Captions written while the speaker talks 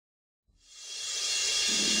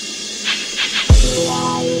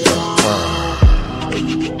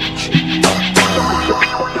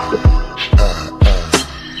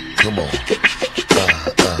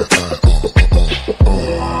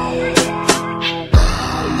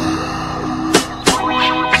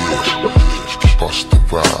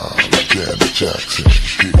Jackson,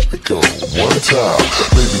 here we go. One time,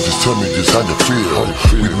 baby, just tell me just how you feel.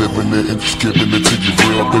 We living it and just giving it to you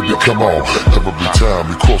real, baby, come on. Every time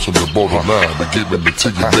we crossing the borderline, we giving it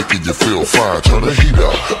to you, making you feel fine. Turn the heat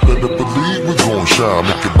up, better believe we gon' shine.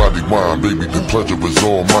 Make your body wine, baby, the pleasure is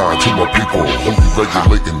all mine. To my people, who be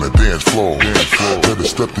regulating the dance floor. Better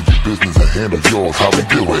step to your business and handle yours, how we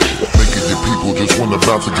do it. Making your people just wanna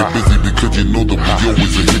bounce and get busy, because you know that we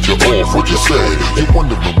always hit you off. What you say? You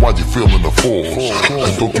wondering why you feeling the force.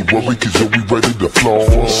 And don't you worry, cause you'll be ready to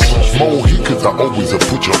floss. More heat, cause I always have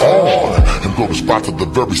put you on. And blow the spot to the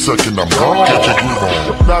very second I'm gone. Catch your groove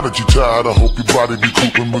on. Now that you're tired, I hope your body be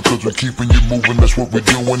cooping, because we're keeping you moving. That's what we're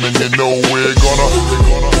doing, and you know we're gonna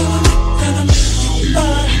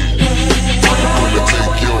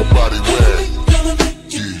take your body wet.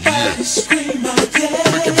 Yeah, scream out,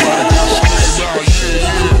 yeah. Make your body scream out, yeah.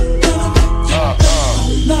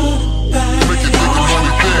 Make you think of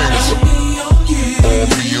funny things. On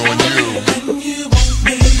me, on you. Yeah,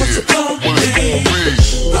 what it's gonna be.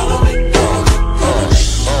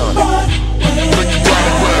 Make your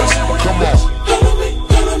body wet. Come on. Make your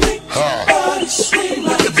body scream,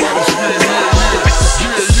 yeah.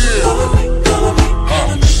 Make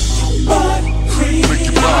your body cream.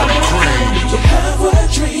 Make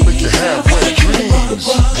you have wet dreams.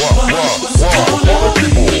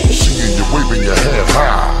 People seeing you waving your head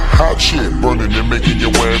high. Hot shit burning and making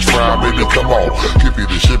your ass fry. Baby, come on, give you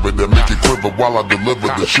the shit, but that make you quiver while I deliver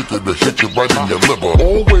the shit that'll hit you right in your liver.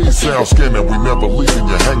 Always sound scanning, we never leaving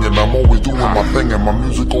you hanging. I'm always doing my thing and my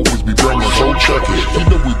music always be banging. So check it, you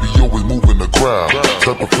know we be always moving the crowd.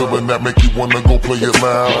 Type of feeling that make you wanna go play it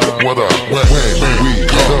loud. What up? When we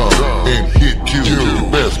come and hit you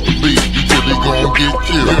best believe you really gon' get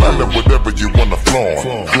killed. No matter whatever you wanna flaunt.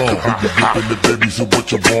 Cause we be giving the babies and what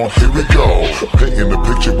you want. Here we go, painting the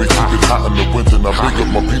picture. We keep it hot in the winter. Now big up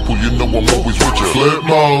my people, you know I'm always with you. Flip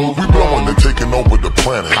mode, we blowing and taking over the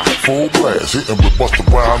planet. Full blast, hitting with Busta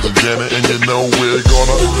Rhymes and Janet, and you know we're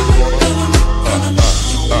gonna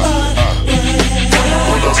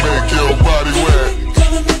make your body wet.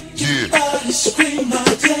 Yeah. Gonna make your body scream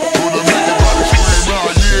out,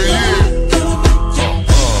 yeah, yeah.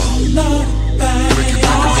 Make you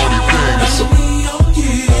think of funny things. On me, on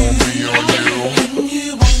you.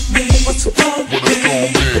 What it's gonna be.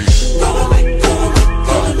 Yeah. Gonna make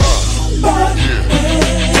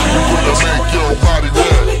your body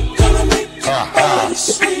wet. Gonna make your body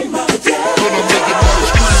scream out, yeah. Gonna make your body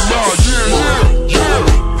scream out, yeah, yeah,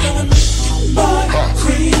 yeah. Gonna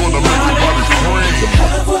make your body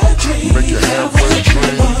cream. Make you have wet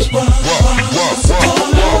dreams. We're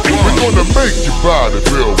gonna make your body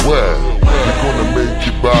real wet. We're gonna make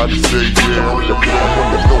your body say yeah. I wanna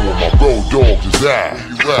know where my road dogs is at.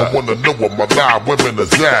 I wanna know where my live women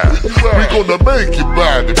is at. We're gonna make your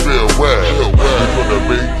body feel wet. We're gonna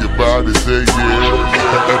make your body say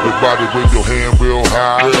yeah. And everybody wave your hand real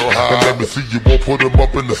high. And let me see you all put them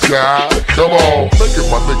up in the sky. Come on, making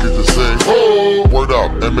my niggas to say oh, word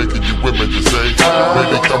up, and making you women to say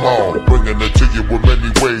baby, come on, bringing it to you in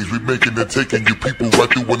many ways. We making it, taking you people right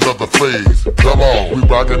through another phase. Come on, we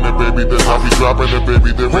rocking it, baby. That's how we dropping it,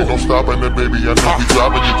 baby. There ain't no stopping it, baby. I know we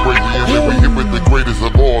driving you crazy, and then we hit with the greatest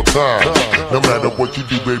of all time. No matter what you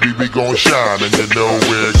do, baby, we gon' shine, and you know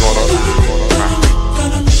we're gonna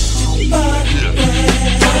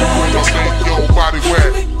make your body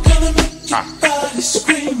wet.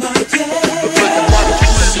 Scream out, yeah. Make your body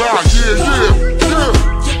scream out, yeah, yeah, yeah.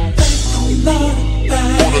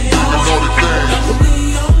 Wanna do the naughty things.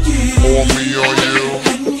 On me, on you.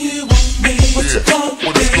 Yeah, what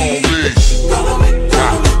it's gonna be. Yeah. Gonna make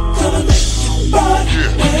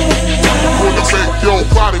your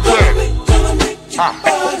body wet. Gonna make your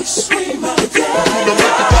body scream out, yeah. Gonna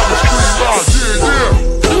make your body scream out, yeah,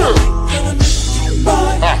 yeah, yeah. Gonna make your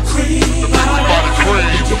body cream.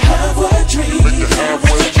 Make you have wet dreams. Make you have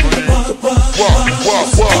wet dreams.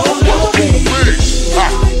 What's gonna be? Yeah.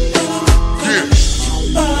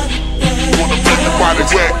 Gonna make your body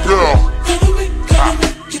wet, girl.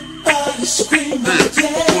 Scream out,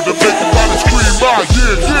 yeah. Gonna make your body scream out,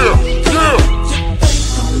 yeah, yeah, yeah.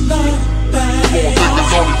 Come on, think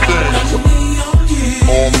of all the things.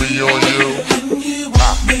 On me, on you.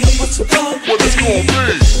 What it's gonna be.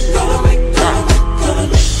 Yeah. Gonna make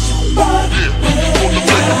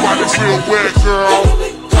your body feel wet, girl.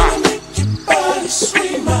 Gonna make your body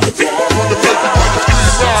scream out, yeah, yeah, yeah, yeah.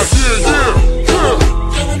 Gonna make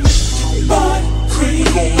your body scream.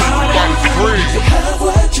 Make you have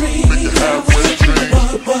wet dreams. Make you have wet dreams.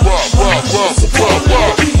 What?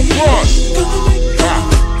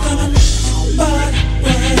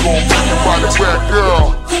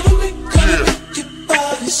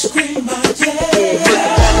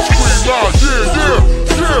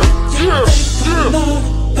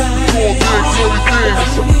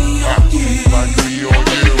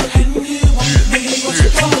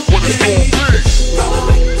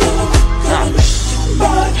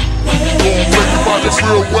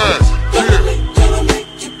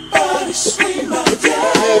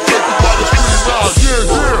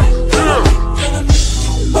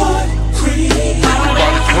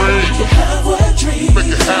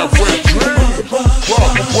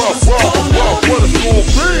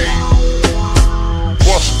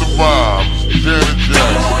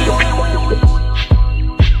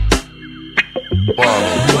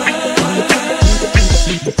 What?